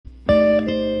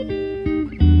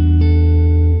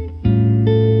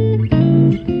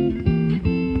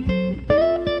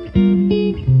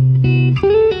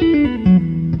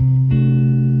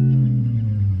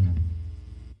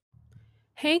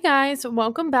guys,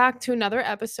 welcome back to another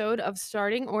episode of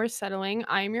Starting or Settling.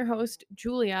 I am your host,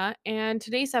 Julia, and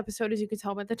today's episode, as you can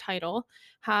tell by the title,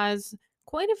 has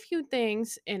quite a few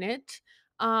things in it,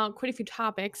 quite a few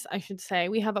topics, I should say.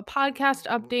 We have a podcast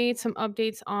update, some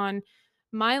updates on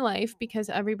my life because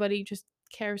everybody just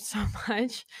cares so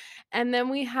much. And then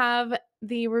we have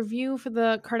the review for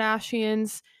the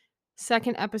Kardashians'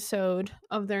 second episode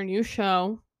of their new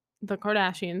show, The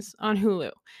Kardashians, on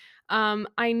Hulu.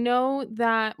 I know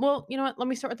that, well, you know what? Let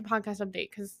me start with the podcast update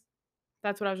because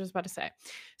that's what I was just about to say.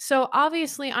 So,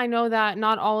 obviously, I know that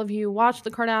not all of you watch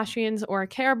the Kardashians or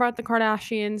care about the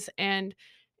Kardashians, and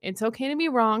it's okay to be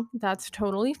wrong. That's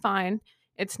totally fine.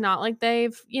 It's not like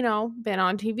they've, been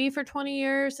on TV for 20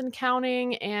 years and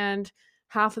counting, and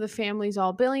half of the family's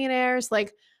all billionaires.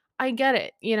 Like, I get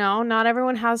it, not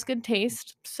everyone has good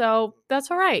taste. So,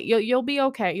 that's all right. You'll be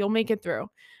okay. You'll make it through.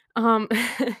 Um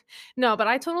no, but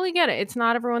I totally get it. It's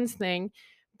not everyone's thing,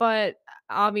 but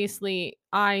obviously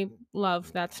I love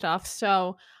that stuff.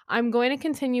 So I'm going to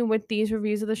continue with these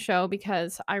reviews of the show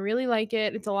because I really like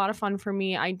it. It's a lot of fun for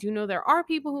me. I do know there are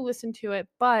people who listen to it,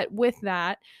 but with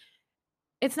that,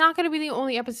 it's not going to be the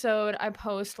only episode I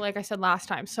post, like I said last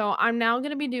time. So I'm now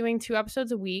going to be doing 2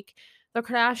 episodes a week. The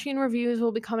Kardashian reviews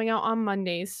will be coming out on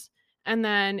Mondays, and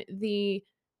then the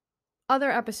other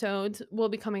episodes will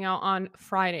be coming out on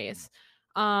Fridays.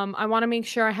 I want to make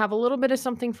sure I have a little bit of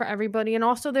something for everybody. And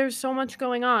also, there's so much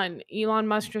going on. Elon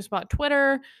Musk just bought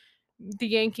Twitter. The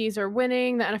Yankees are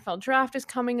winning. The NFL draft is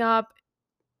coming up.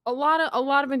 A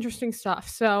lot of interesting stuff.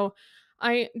 So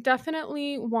I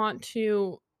definitely want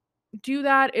to do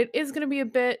that. It is going to be a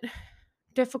bit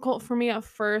difficult for me at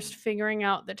first figuring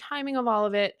out the timing of all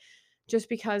of it just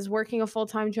because working a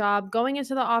full-time job, going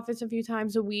into the office a few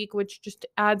times a week, which just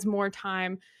adds more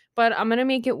time. But I'm going to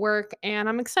make it work and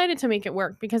I'm excited to make it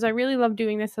work because I really love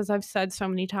doing this, as I've said so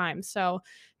many times. So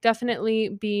definitely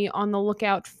be on the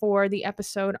lookout for the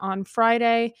episode on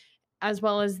Friday, as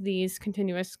well as these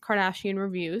continuous Kardashian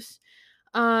reviews.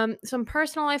 Some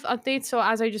personal life updates. So,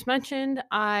 as I just mentioned,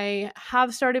 I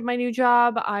have started my new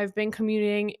job. I've been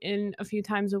commuting in a few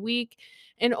times a week,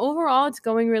 and overall, it's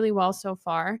going really well so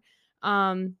far.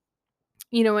 Um,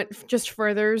 it just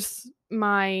furthers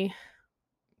my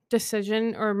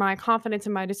decision or my confidence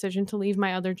in my decision to leave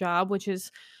my other job, which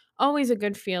is always a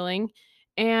good feeling.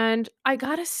 And I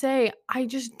gotta say, I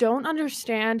just don't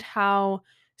understand how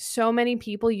so many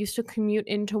people used to commute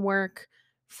into work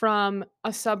from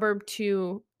a suburb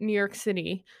to New York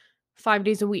City 5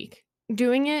 days a week.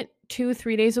 Doing it 2,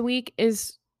 3 days a week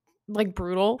is like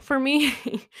brutal for me.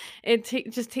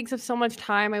 Just takes up so much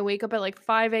time. I wake up at like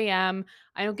 5 a.m.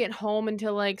 I don't get home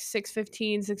until like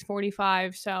 6:15,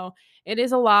 6:45. So it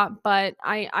is a lot, but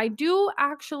I do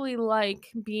actually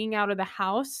like being out of the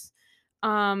house.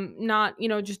 Not,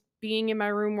 just being in my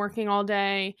room working all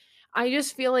day. I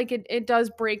just feel like it does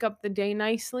break up the day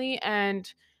nicely, and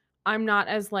I'm not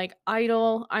as like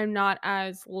idle. I'm not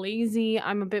as lazy.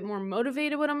 I'm a bit more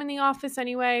motivated when I'm in the office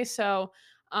anyway. So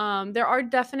there are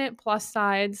definite plus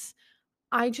sides.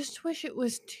 I just wish it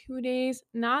was 2 days,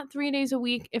 not 3 days a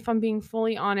week, if I'm being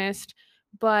fully honest,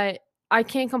 but I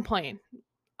can't complain.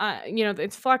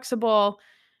 It's flexible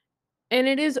and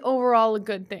it is overall a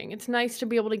good thing. It's nice to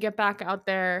be able to get back out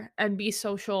there and be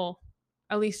social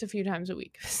at least a few times a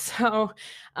week. So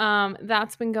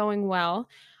that's been going well.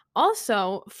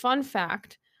 Also, fun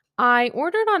fact, I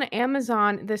ordered on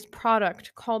Amazon this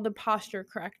product called the posture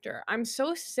corrector. I'm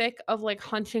so sick of like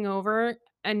hunching over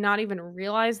and not even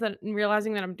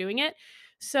realizing that I'm doing it.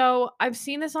 So I've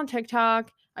seen this on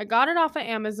TikTok. I got it off of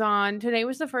Amazon. Today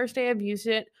was the first day I've used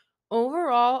it.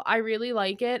 Overall, I really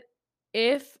like it.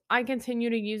 If I continue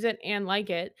to use it and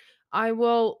like it, I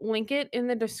will link it in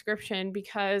the description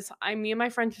because me and my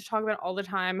friends just talk about all the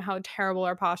time how terrible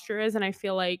our posture is, and I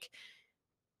feel like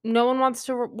no one wants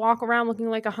to walk around looking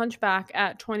like a hunchback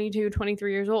at 22,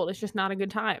 23 years old. It's just not a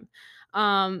good time.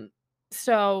 Um,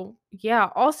 so yeah,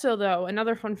 also though,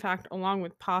 another fun fact along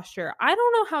with posture, I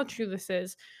don't know how true this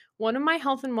is. One of my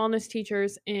health and wellness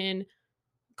teachers in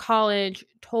college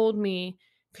told me,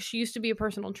 because she used to be a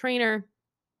personal trainer,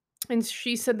 and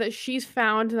she said that she's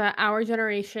found that our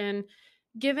generation,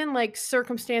 given like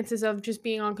circumstances of just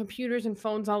being on computers and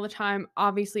phones all the time,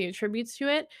 obviously attributes to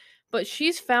it. But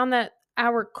she's found that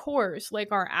our cores,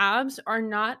 like our abs, are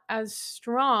not as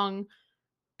strong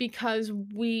because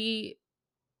we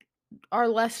are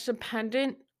less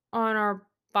dependent on our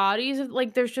bodies.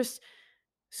 Like there's just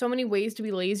so many ways to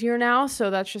be lazier now,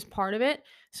 so that's just part of it.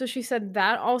 So she said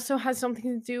that also has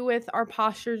something to do with our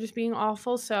posture just being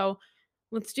awful. So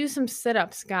let's do some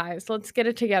sit-ups, guys. Let's get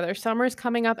it together. Summer's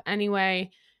coming up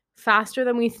anyway. faster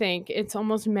than we think. It's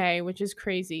almost May, which is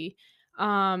crazy.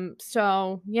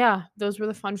 So yeah, those were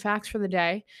the fun facts for the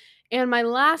day. And my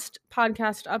last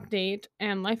podcast update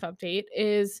and life update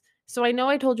is, so I know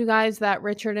I told you guys that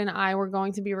Richard and I were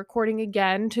going to be recording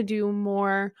again to do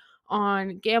more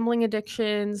on gambling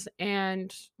addictions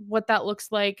and what that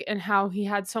looks like and how he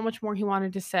had so much more he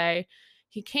wanted to say.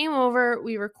 He came over,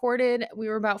 we recorded, we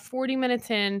were about 40 minutes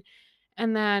in,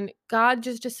 and then God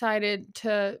just decided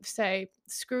to say,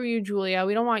 screw you, Julia.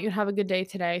 We don't want you to have a good day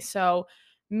today. So,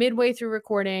 midway through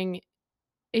recording,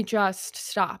 it just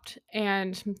stopped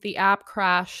and the app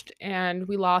crashed and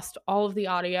we lost all of the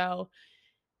audio.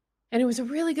 And it was a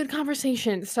really good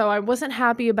conversation. So I wasn't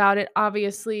happy about it,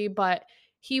 obviously, but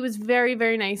he was very,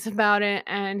 very nice about it.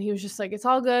 And he was just like, it's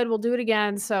all good. We'll do it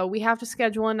again. So we have to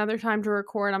schedule another time to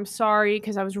record. I'm sorry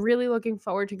because I was really looking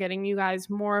forward to getting you guys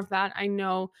more of that. I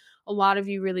know a lot of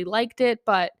you really liked it,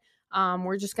 but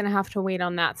we're just going to have to wait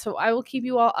on that. So I will keep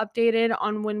you all updated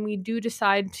on when we do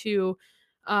decide to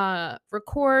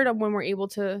record, and when we're able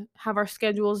to have our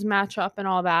schedules match up and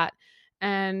all that.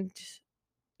 And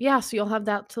yeah, so you'll have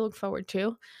that to look forward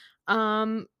to.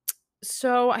 Um,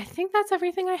 so I think that's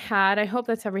everything I had. I hope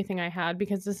that's everything I had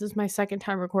because this is my second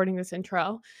time recording this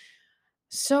intro.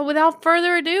 So without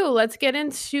further ado, let's get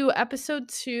into episode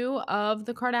 2 of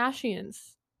the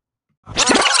Kardashians.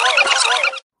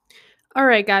 All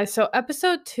right, guys. So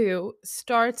episode 2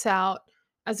 starts out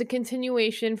as a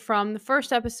continuation from the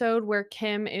first episode where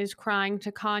Kim is crying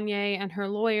to Kanye and her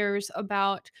lawyers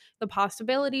about the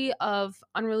possibility of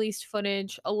unreleased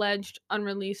footage, alleged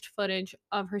unreleased footage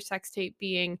of her sex tape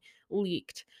being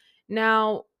leaked.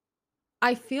 Now,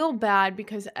 I feel bad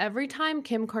because every time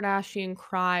Kim Kardashian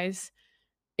cries,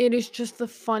 it is just the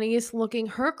funniest looking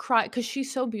her cry because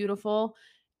she's so beautiful,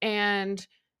 and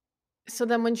so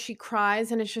then when she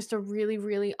cries and it's just a really,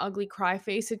 really ugly cry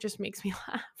face, it just makes me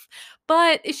laugh.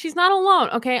 But she's not alone,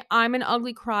 okay? I'm an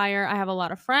ugly crier. I have a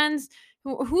lot of friends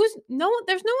who's no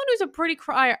there's no one who's a pretty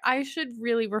crier. I should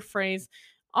really rephrase.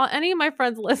 Any of my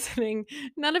friends listening,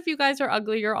 none of you guys are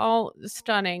ugly. You're all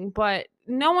stunning, but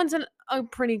no one's a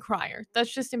pretty crier.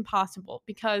 That's just impossible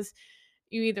because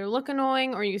you either look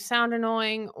annoying or you sound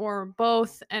annoying or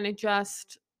both, and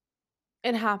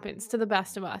it happens to the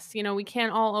best of us. You know, we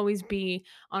can't all always be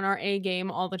on our A game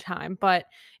all the time, but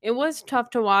it was tough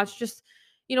to watch. Just,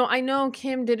 I know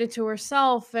Kim did it to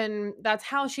herself and that's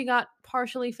how she got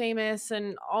partially famous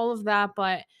and all of that,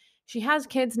 but she has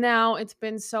kids now. It's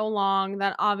been so long.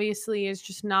 That obviously is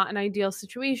just not an ideal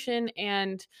situation.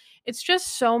 And it's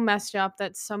just so messed up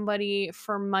that somebody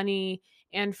for money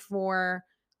and for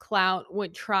clout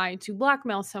would try to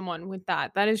blackmail someone with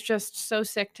that. That is just so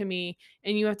sick to me,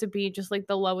 and you have to be just like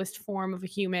the lowest form of a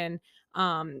human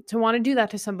to want to do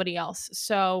that to somebody else.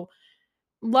 So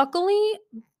luckily,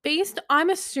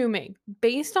 I'm assuming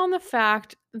based on the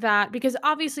fact that, because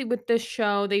obviously with this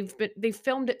show they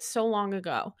filmed it so long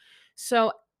ago,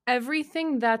 so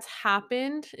everything that's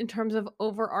happened in terms of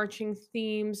overarching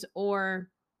themes or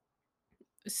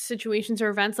situations or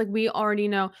events, like we already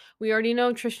know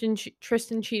Tristan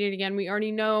cheated again. We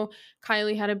already know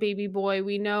Kylie had a baby boy.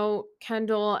 We know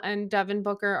Kendall and Devin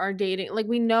Booker are dating. Like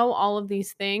we know all of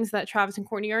these things, that Travis and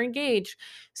Courtney are engaged.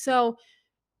 So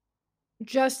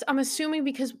just I'm assuming,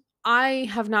 because I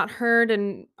have not heard,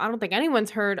 and I don't think anyone's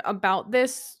heard about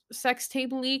this sex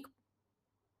tape leak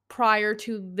prior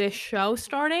to this show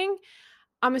starting.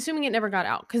 I'm assuming it never got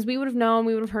out because we would have known,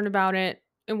 we would have heard about it.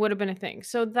 It would have been a thing.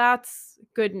 So that's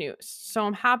good news. So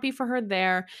I'm happy for her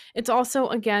there. It's also,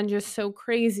 again, just so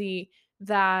crazy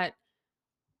that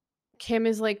Kim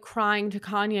is like crying to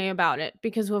Kanye about it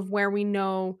because of where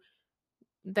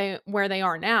they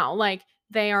are now. Like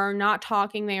they are not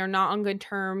talking, they are not on good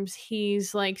terms.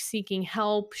 He's like seeking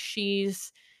help.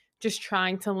 She's just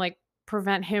trying to like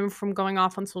prevent him from going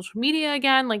off on social media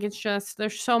again. Like it's just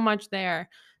there's so much there.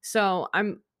 So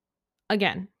I'm,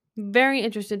 again, very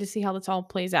interested to see how this all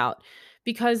plays out,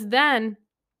 because then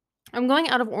I'm going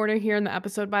out of order here in the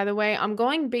episode, by the way. I'm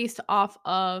going based off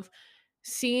of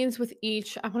scenes with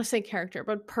each, I want to say character,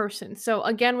 but person. So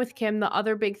again, with Kim, the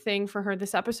other big thing for her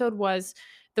this episode was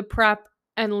the prep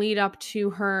and lead up to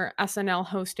her SNL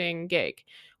hosting gig,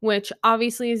 which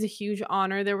obviously is a huge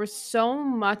honor. There was so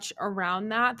much around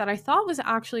that I thought was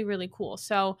actually really cool.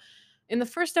 So in the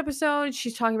first episode,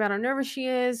 she's talking about how nervous she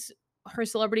is, her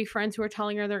celebrity friends who are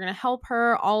telling her they're going to help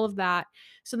her, all of that.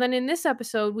 So then in this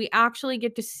episode, we actually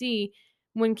get to see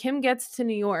when Kim gets to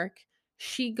New York,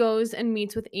 she goes and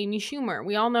meets with Amy Schumer.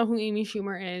 We all know who Amy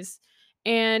Schumer is.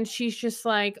 And she's just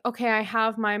like, okay, I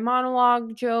have my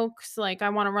monologue jokes. Like, I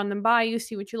want to run them by you,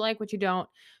 see what you like, what you don't.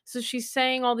 So she's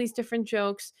saying all these different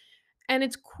jokes. And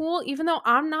it's cool, even though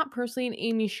I'm not personally an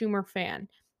Amy Schumer fan,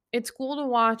 it's cool to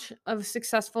watch a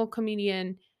successful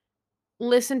comedian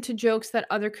listen to jokes that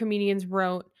other comedians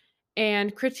wrote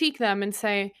and critique them and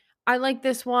say, "I like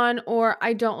this one," or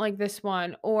 "I don't like this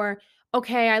one," or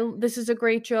 "Okay, this is a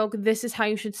great joke. This is how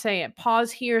you should say it.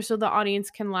 Pause here so the audience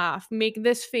can laugh. Make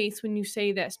this face when you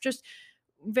say this." Just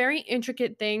very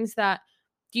intricate things that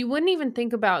you wouldn't even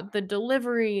think about, the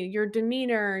delivery, your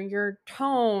demeanor, your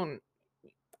tone,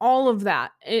 all of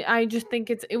that. I just think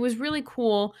it was really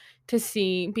cool to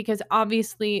see because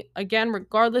obviously, again,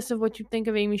 regardless of what you think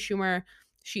of Amy Schumer,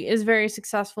 she is very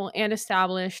successful and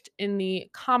established in the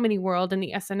comedy world and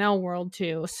the SNL world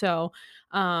too. So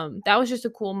that was just a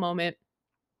cool moment.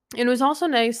 And it was also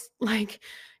nice, like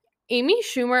Amy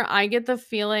Schumer, I get the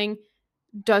feeling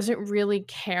doesn't really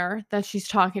care that she's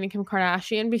talking to Kim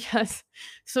Kardashian because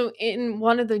so in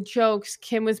one of the jokes,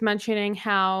 Kim was mentioning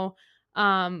how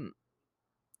um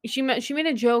she made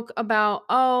a joke about,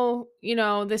 "Oh,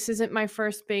 this isn't my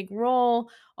first big role,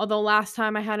 although last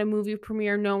time I had a movie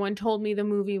premiere, no one told me the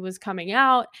movie was coming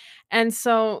out." And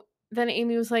so then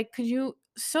Amy was like, "Could you,"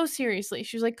 so seriously,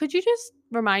 she was like, "Could you just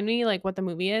remind me, like, what the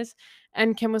movie is?"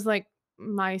 And Kim was like,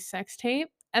 "My sex tape."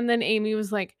 And then Amy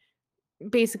was like,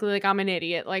 basically like, "I'm an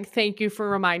idiot, like, thank you for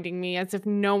reminding me," as if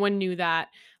no one knew that.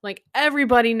 Like,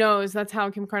 everybody knows that's how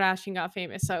Kim Kardashian got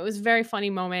famous, so it was a very funny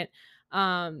moment,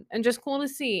 and just cool to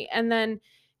see, and then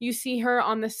you see her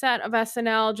on the set of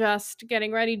SNL just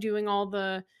getting ready, doing all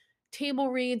the table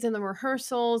reads and the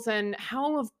rehearsals, and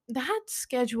how of that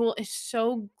schedule is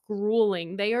so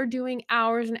grueling. They are doing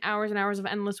hours and hours and hours of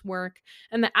endless work,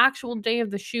 and the actual day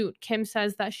of the shoot, Kim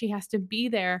says that she has to be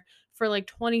there for like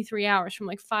 23 hours from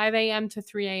like 5 a.m. to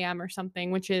 3 a.m. or something,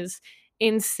 which is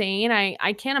insane.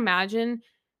 I can't imagine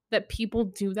that people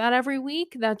do that every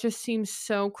week. That just seems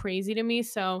so crazy to me.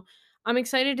 So I'm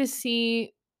excited to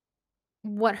see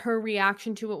what her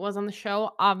reaction to it was on the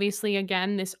show. Obviously,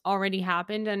 again, this already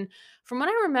happened. And from what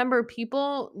I remember,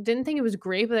 people didn't think it was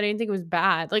great, but they didn't think it was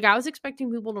bad. Like, I was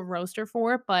expecting people to roast her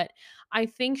for it, but I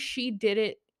think she did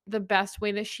it the best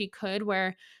way that she could,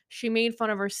 where she made fun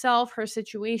of herself, her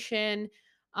situation,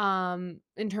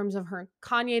 in terms of her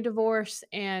Kanye divorce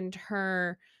and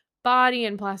her body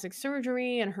and plastic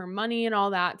surgery and her money and all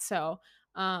that. So,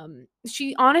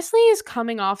 she honestly is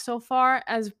coming off so far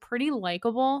as pretty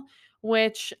likable,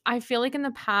 which I feel like in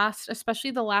the past,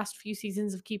 especially the last few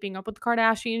seasons of Keeping Up with the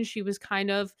Kardashians, she was kind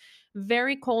of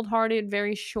very cold-hearted,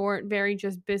 very short, very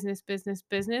just business, business,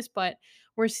 business. But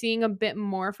we're seeing a bit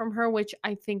more from her, which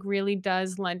I think really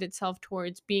does lend itself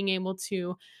towards being able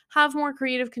to have more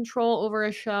creative control over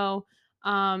a show.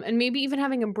 And maybe even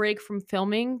having a break from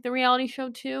filming the reality show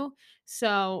too.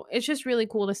 So it's just really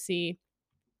cool to see.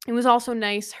 It was also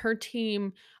nice. Her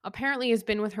team apparently has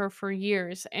been with her for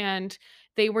years, and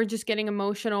they were just getting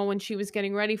emotional when she was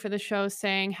getting ready for the show,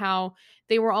 saying how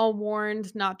they were all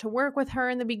warned not to work with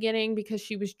her in the beginning because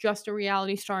she was just a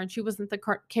reality star and she wasn't the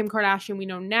Kim Kardashian we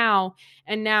know now.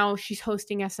 And now she's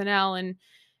hosting SNL, and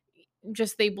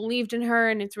just they believed in her,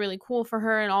 and it's really cool for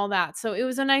her and all that. So it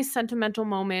was a nice sentimental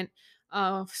moment,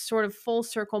 sort of full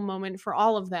circle moment for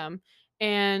all of them.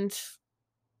 And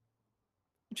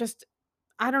just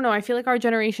I don't know, I feel like our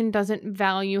generation doesn't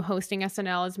value hosting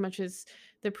SNL as much as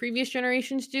the previous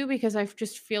generations do because I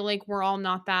just feel like we're all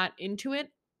not that into it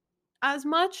as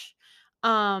much.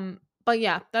 But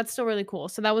yeah, that's still really cool.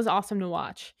 So that was awesome to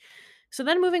watch. So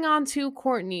then moving on to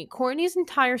Courtney. Courtney's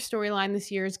entire storyline this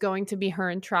year is going to be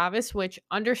her and Travis, which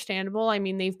understandable. I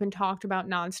mean, they've been talked about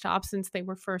nonstop since they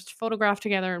were first photographed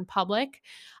together in public.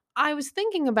 I was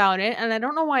thinking about it, and I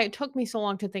don't know why it took me so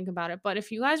long to think about it, but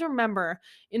if you guys remember,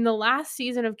 in the last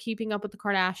season of Keeping Up with the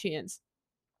Kardashians,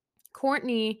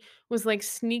 Courtney was like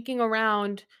sneaking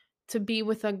around to be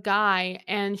with a guy,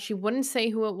 and she wouldn't say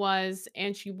who it was,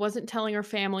 and she wasn't telling her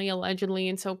family allegedly.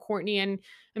 And so Chloe and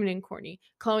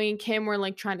Kim were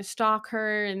like trying to stalk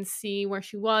her and see where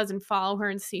she was and follow her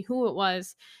and see who it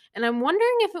was. And I'm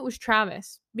wondering if it was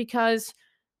Travis because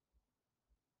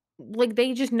like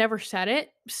they just never said it.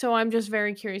 So I'm just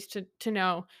very curious to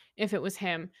know if it was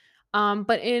him.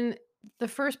 But in the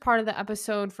first part of the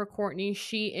episode for Courtney,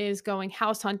 she is going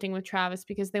house hunting with Travis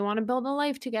because they want to build a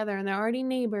life together and they're already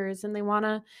neighbors and they want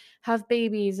to have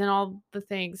babies and all the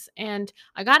things. And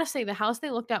I got to say the house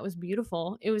they looked at was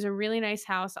beautiful. It was a really nice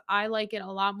house. I like it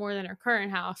a lot more than her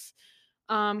current house.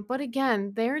 But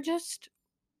again, they're just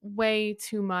way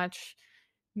too much.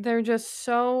 They're just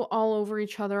so all over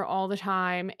each other all the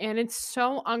time, and it's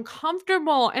so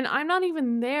uncomfortable, and I'm not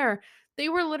even there. They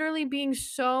were literally being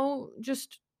so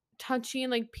just touchy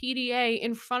and like PDA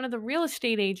in front of the real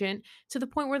estate agent to the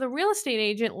point where the real estate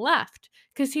agent left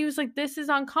because he was like, this is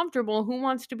uncomfortable. Who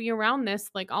wants to be around this?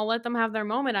 Like, I'll let them have their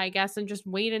moment, I guess, and just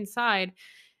wait inside.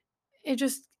 It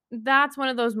just, that's one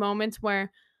of those moments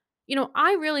where,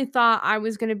 I really thought I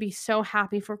was going to be so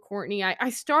happy for Courtney. I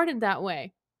started that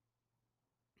way.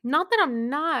 Not that I'm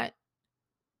not,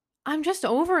 I'm just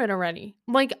over it already.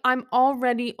 Like, I'm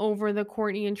already over the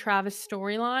Courtney and Travis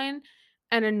storyline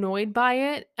and annoyed by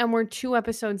it. And we're 2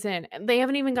 episodes in. And they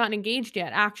haven't even gotten engaged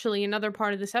yet. Actually, another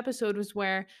part of this episode was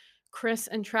where Chris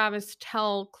and Travis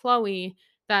tell Chloe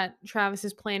that Travis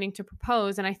is planning to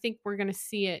propose. And I think we're going to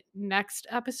see it next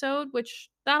episode, which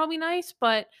that'll be nice.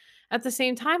 But at the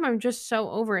same time, I'm just so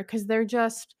over it because they're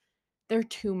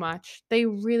too much. They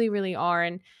really, really are.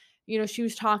 And, she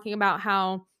was talking about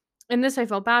how, and this I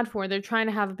felt bad for, they're trying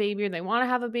to have a baby or they want to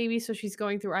have a baby. So she's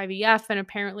going through IVF and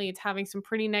apparently it's having some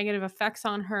pretty negative effects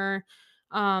on her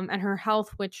and her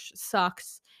health, which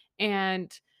sucks.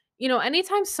 And,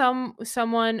 anytime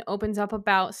someone opens up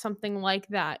about something like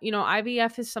that,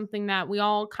 IVF is something that we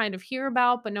all kind of hear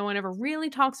about, but no one ever really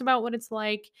talks about what it's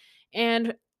like.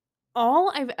 And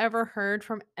all I've ever heard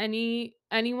from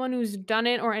anyone who's done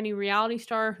it or any reality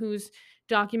star who's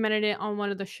documented it on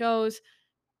one of the shows,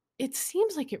 it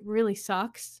seems like it really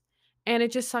sucks. And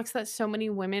it just sucks that so many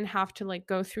women have to like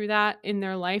go through that in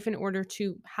their life in order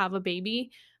to have a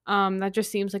baby. That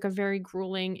just seems like a very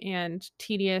grueling and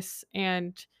tedious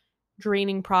and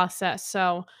draining process.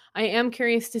 So I am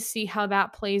curious to see how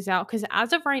that plays out because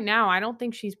as of right now, I don't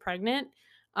think she's pregnant.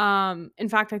 In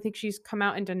fact, I think she's come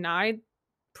out and denied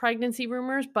pregnancy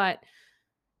rumors, but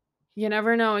you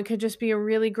never know. It could just be a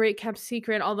really great kept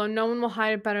secret, although no one will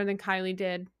hide it better than Kylie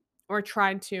did or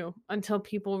tried to until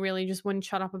people really just wouldn't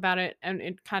shut up about it and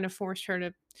it kind of forced her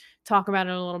to talk about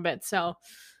it a little bit. So,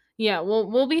 yeah,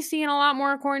 we'll be seeing a lot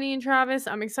more of Courtney and Travis.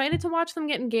 I'm excited to watch them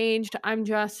get engaged. I'm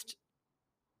just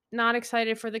not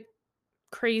excited for the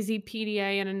crazy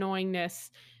PDA and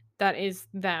annoyingness that is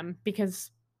them because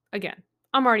again,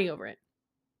 I'm already over it.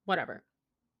 Whatever.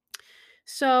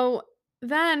 So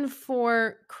then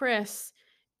for Chris,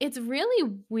 it's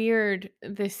really weird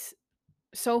this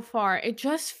so far. It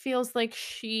just feels like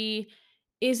she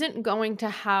isn't going to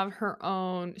have her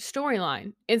own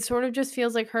storyline. It sort of just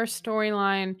feels like her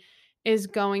storyline is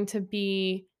going to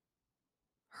be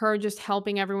her just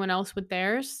helping everyone else with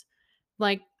theirs,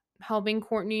 like helping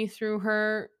Courtney through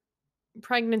her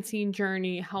pregnancy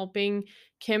journey, helping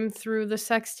Kim through the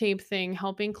sex tape thing,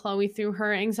 helping Chloe through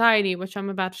her anxiety, which I'm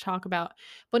about to talk about.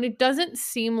 But it doesn't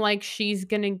seem like she's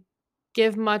going to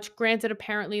give much. Granted,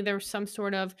 apparently there was some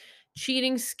sort of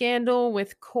cheating scandal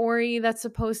with Corey that's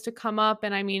supposed to come up.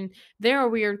 And I mean, they're a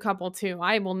weird couple too.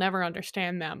 I will never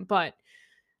understand them. But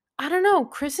I don't know.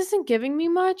 Chris isn't giving me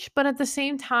much. But at the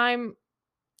same time,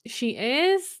 she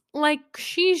is. Like,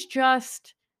 she's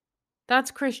just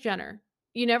that's Kris Jenner.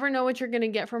 You never know what you're gonna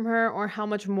get from her or how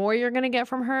much more you're gonna get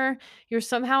from her. You're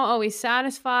somehow always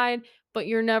satisfied, but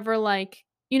you're never like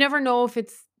you never know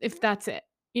if that's it.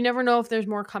 You never know if there's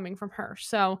more coming from her.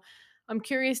 So, I'm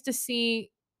curious to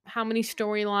see how many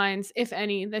storylines, if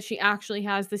any, that she actually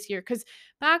has this year. Because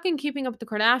back in Keeping Up with the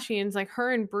Kardashians, like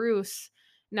her and Bruce,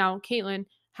 now Caitlyn,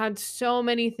 had so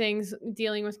many things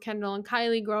dealing with Kendall and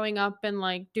Kylie growing up and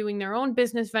like doing their own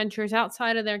business ventures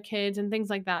outside of their kids and things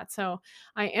like that. So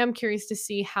I am curious to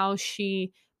see how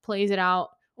she plays it out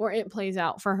or it plays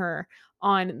out for her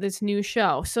on this new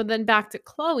show. So then back to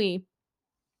Chloe.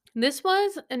 This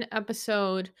was an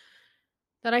episode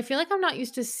that I feel like I'm not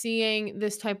used to seeing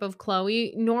this type of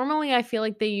Chloe. Normally, I feel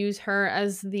like they use her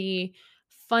as the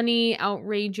funny,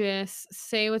 outrageous,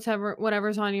 say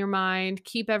whatever's on your mind,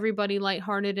 keep everybody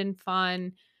lighthearted and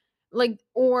fun. Like,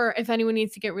 or if anyone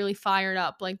needs to get really fired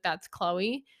up, like that's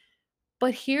Chloe.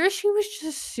 But here she was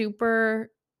just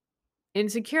super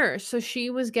insecure. So she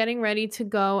was getting ready to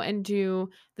go and do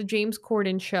the James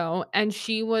Corden show, and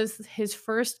she was his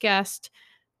first guest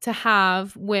to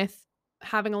have with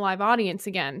having a live audience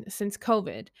again since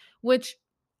COVID, which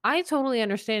I totally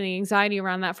understand the anxiety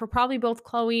around that for probably both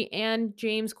Chloe and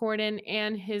James Corden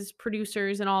and his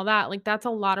producers and all that. Like, that's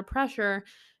a lot of pressure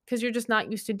because you're just not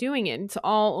used to doing it. It's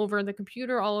all over the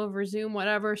computer, all over Zoom,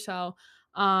 whatever. So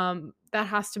that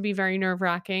has to be very nerve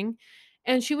wracking.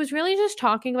 And she was really just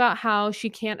talking about how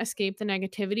she can't escape the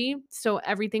negativity. So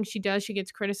everything she does, she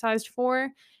gets criticized for.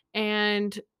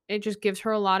 And it just gives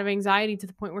her a lot of anxiety to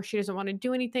the point where she doesn't want to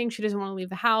do anything. She doesn't want to leave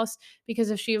the house because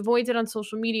if she avoids it on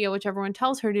social media, which everyone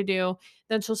tells her to do,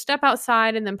 then she'll step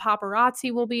outside and then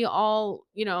paparazzi will be all,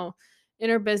 in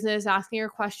her business asking her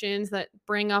questions that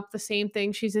bring up the same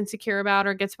thing she's insecure about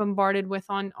or gets bombarded with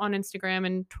on Instagram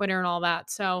and Twitter and all that.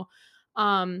 So,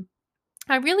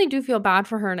 I really do feel bad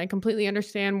for her, and I completely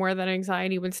understand where that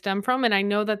anxiety would stem from. And I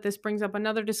know that this brings up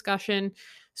another discussion,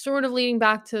 sort of leading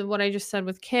back to what I just said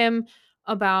with Kim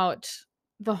about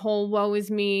the whole woe is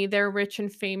me. They're rich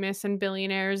and famous and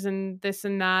billionaires and this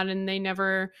and that, and they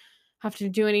never have to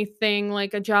do anything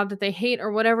like a job that they hate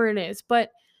or whatever it is. But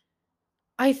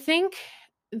I think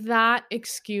that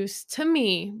excuse to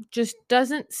me just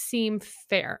doesn't seem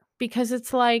fair because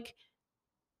it's like,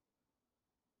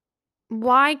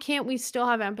 why can't we still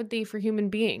have empathy for human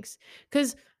beings?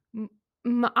 Because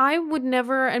I would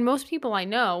never, and most people I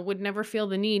know would never feel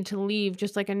the need to leave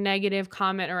just like a negative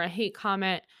comment or a hate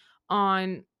comment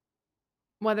on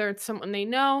whether it's someone they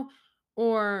know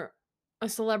or a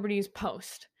celebrity's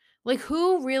post. Like,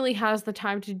 who really has the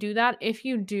time to do that? If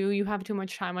you do, you have too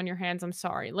much time on your hands. I'm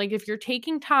sorry. Like, if you're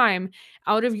taking time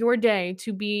out of your day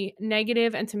to be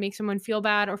negative and to make someone feel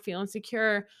bad or feel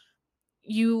insecure,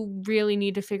 you really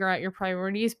need to figure out your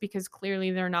priorities because clearly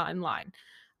they're not in line.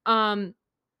 Um,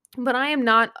 but I am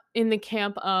not in the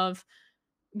camp of,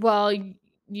 well,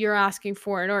 you're asking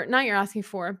for it, or not you're asking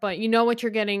for it, but you know what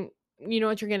you're getting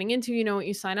into, you know what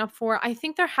you sign up for. I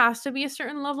think there has to be a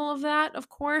certain level of that, of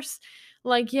course.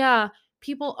 Like, yeah,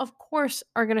 people of course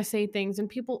are going to say things and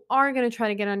people are going to try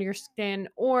to get under your skin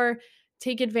or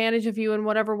take advantage of you in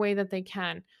whatever way that they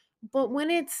can. But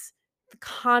when it's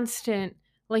constant,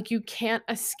 like you can't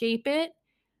escape it,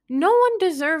 no one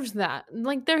deserves that.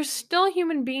 Like, they're still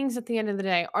human beings at the end of the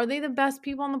day. Are they the best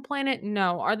people on the planet?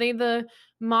 No. Are they the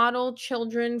model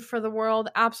children for the world?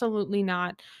 Absolutely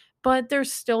not. But they're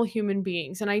still human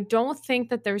beings. And I don't think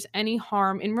that there's any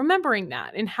harm in remembering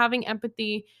that and having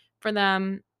empathy for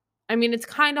them. I mean, it's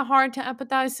kind of hard to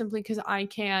empathize simply because I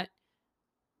can't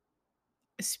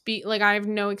speak, like, I have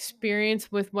no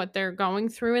experience with what they're going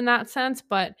through in that sense,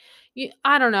 but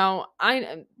I don't know.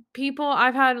 People,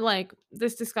 I've had like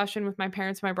this discussion with my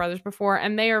parents, my brothers before,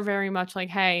 and they are very much like,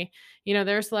 hey,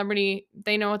 they're a celebrity,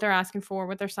 they know what they're asking for,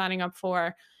 what they're signing up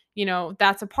for.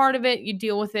 That's a part of it, you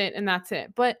deal with it and that's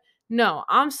it. But no,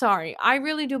 I'm sorry. I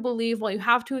really do believe, well, you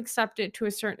have to accept it to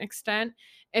a certain extent.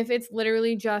 If it's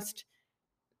literally just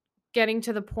getting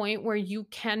to the point where you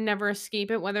can never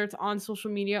escape it, whether it's on social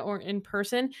media or in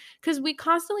person. Because we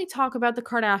constantly talk about the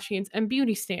Kardashians and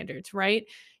beauty standards, right?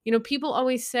 People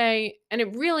always say, and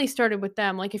it really started with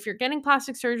them, like, if you're getting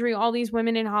plastic surgery, all these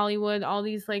women in Hollywood, all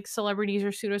these like celebrities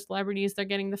or pseudo celebrities, they're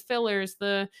getting the fillers,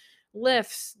 the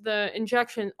lifts, the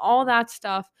injection, all that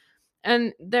stuff.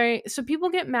 So people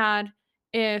get mad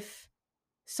if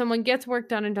someone gets work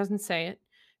done and doesn't say it.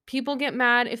 People get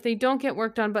mad if they don't get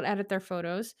work done but edit their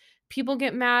photos. People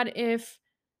get mad if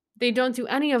they don't do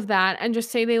any of that and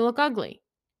just say they look ugly.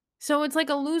 So it's like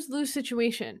a lose lose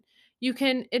situation. You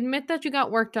can admit that you got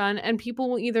work done, and people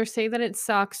will either say that it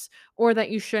sucks or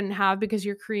that you shouldn't have because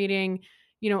you're creating,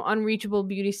 unreachable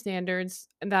beauty standards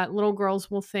that little girls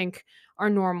will think are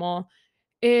normal.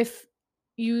 If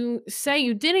you say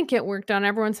you didn't get work done,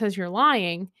 everyone says you're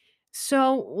lying.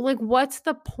 So, like, what's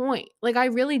the point? Like, I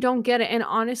really don't get it. And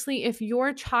honestly, if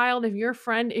your child, if your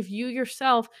friend, if you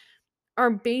yourself are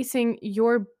basing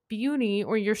your beauty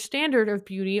or your standard of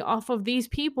beauty off of these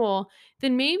people,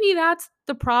 then maybe that's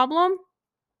the problem.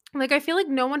 Like, I feel like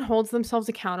no one holds themselves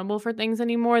accountable for things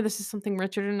anymore. This is something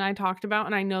Richard and I talked about,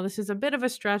 and I know this is a bit of a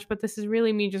stretch, but this is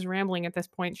really me just rambling at this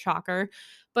point, shocker.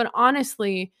 But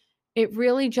honestly, it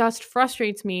really just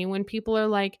frustrates me when people are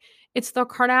like, it's the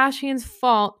Kardashians'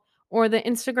 fault or the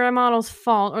Instagram model's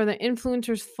fault or the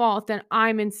influencer's fault that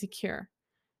I'm insecure.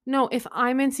 No, if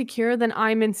I'm insecure, then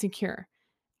I'm insecure.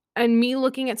 And me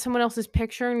looking at someone else's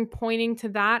picture and pointing to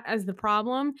that as the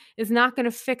problem is not going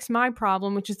to fix my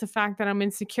problem, which is the fact that I'm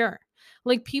insecure.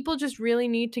 Like, people just really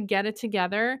need to get it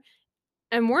together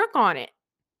and work on it.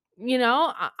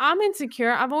 I'm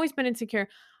insecure. I've always been insecure.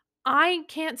 I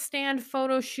can't stand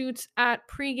photo shoots at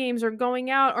pre-games or going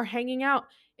out or hanging out.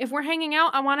 If we're hanging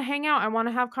out, I want to hang out. I want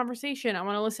to have conversation. I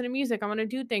want to listen to music. I want to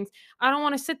do things. I don't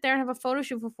want to sit there and have a photo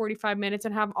shoot for 45 minutes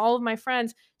and have all of my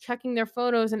friends checking their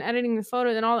photos and editing the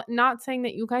photos and all. Not saying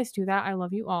that you guys do that. I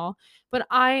love you all. But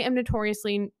I am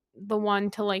notoriously the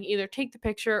one to like either take the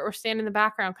picture or stand in the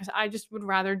background because I just would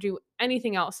rather do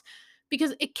anything else.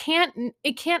 Because it can't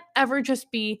ever just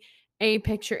be a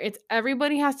picture. It's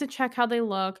everybody has to check how they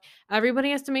look. Everybody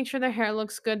has to make sure their hair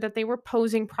looks good, that they were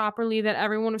posing properly, that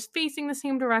everyone was facing the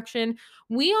same direction.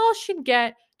 We all should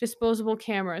get disposable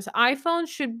cameras. iPhones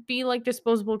should be like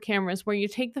disposable cameras where you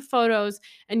take the photos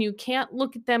and you can't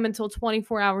look at them until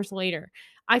 24 hours later.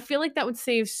 I feel like that would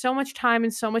save so much time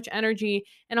and so much energy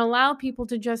and allow people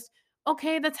to just,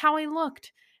 okay, that's how I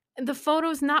looked. The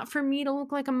photo's not for me to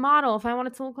look like a model. If I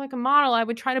wanted to look like a model, I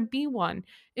would try to be one.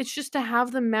 It's just to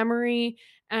have the memory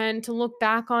and to look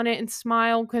back on it and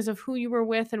smile because of who you were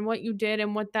with and what you did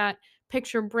and what that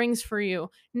picture brings for you.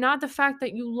 Not the fact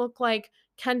that you look like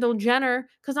Kendall Jenner,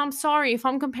 because I'm sorry, if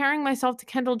I'm comparing myself to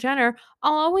Kendall Jenner,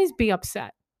 I'll always be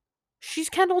upset. She's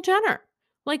Kendall Jenner.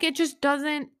 Like, it just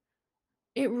doesn't,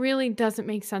 it really doesn't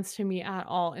make sense to me at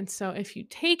all. And so if you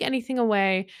take anything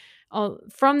away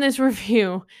from this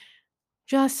review,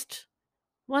 just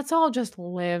let's all just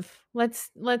live. Let's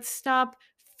stop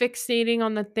fixating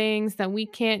on the things that we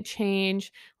can't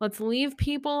change. Let's leave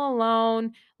people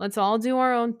alone. Let's all do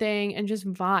our own thing and just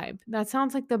vibe. That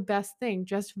sounds like the best thing,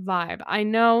 just vibe. I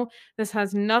know this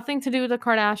has nothing to do with the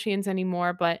Kardashians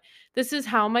anymore, but this is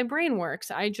how my brain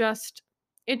works.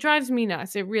 It drives me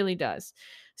nuts. It really does.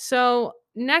 So,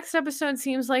 next episode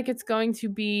seems like it's going to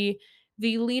be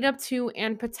the lead up to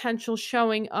and potential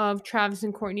showing of Travis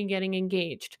and Courtney getting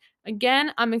engaged.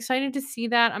 Again, I'm excited to see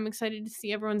that. I'm excited to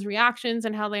see everyone's reactions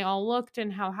and how they all looked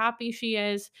and how happy she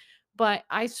is. But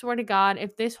I swear to God,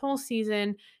 if this whole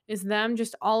season is them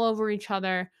just all over each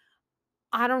other,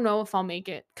 I don't know if I'll make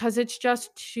it because it's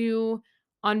just too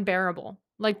unbearable.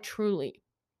 Like, truly.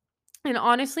 And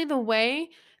honestly, the way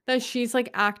that she's,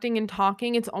 like, acting and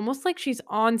talking, it's almost like she's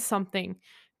on something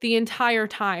the entire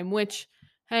time, which,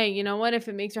 hey, you know what? If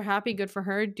it makes her happy, good for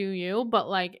her, do you. But,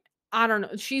 like, I don't know.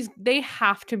 They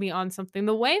have to be on something.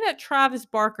 The way that Travis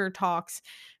Barker talks,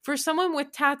 for someone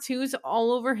with tattoos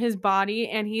all over his body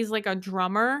and he's like a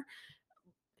drummer,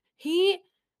 he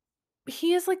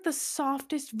he has like the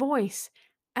softest voice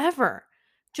ever.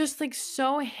 Just like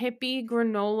so hippie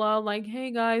granola, like,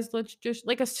 hey guys, let's just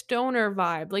like a stoner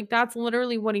vibe. Like that's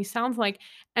literally what he sounds like.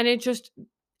 And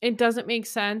it doesn't make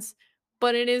sense,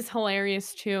 but it is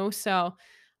hilarious too. So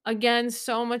again,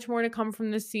 so much more to come from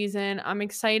this season. I'm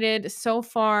excited so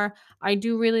far. I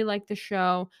do really like the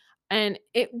show. And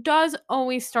it does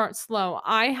always start slow.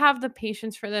 I have the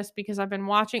patience for this because I've been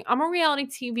watching. I'm a reality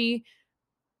TV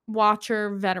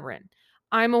watcher veteran.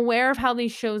 I'm aware of how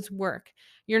these shows work.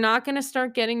 You're not going to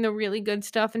start getting the really good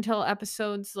stuff until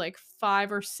episodes like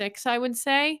 5 or 6, I would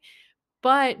say.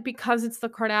 But because it's the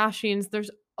Kardashians,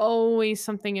 there's always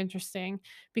something interesting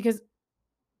because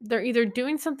they're either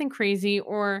doing something crazy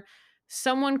or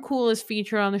someone cool is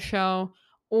featured on the show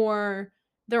or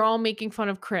they're all making fun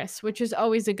of Chris, which is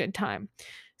always a good time.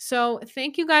 So,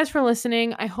 thank you guys for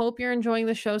listening. I hope you're enjoying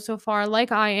the show so far,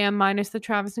 like I am, minus the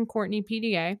Travis and Courtney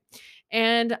PDA.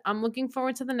 And I'm looking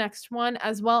forward to the next one,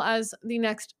 as well as the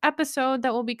next episode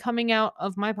that will be coming out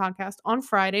of my podcast on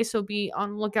Friday. So, be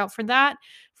on lookout for that.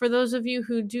 For those of you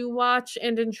who do watch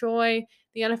and enjoy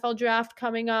the NFL draft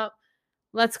coming up,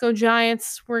 let's go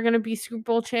Giants. We're going to be Super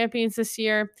Bowl champions this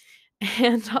year.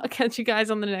 And I'll catch you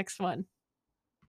guys on the next one.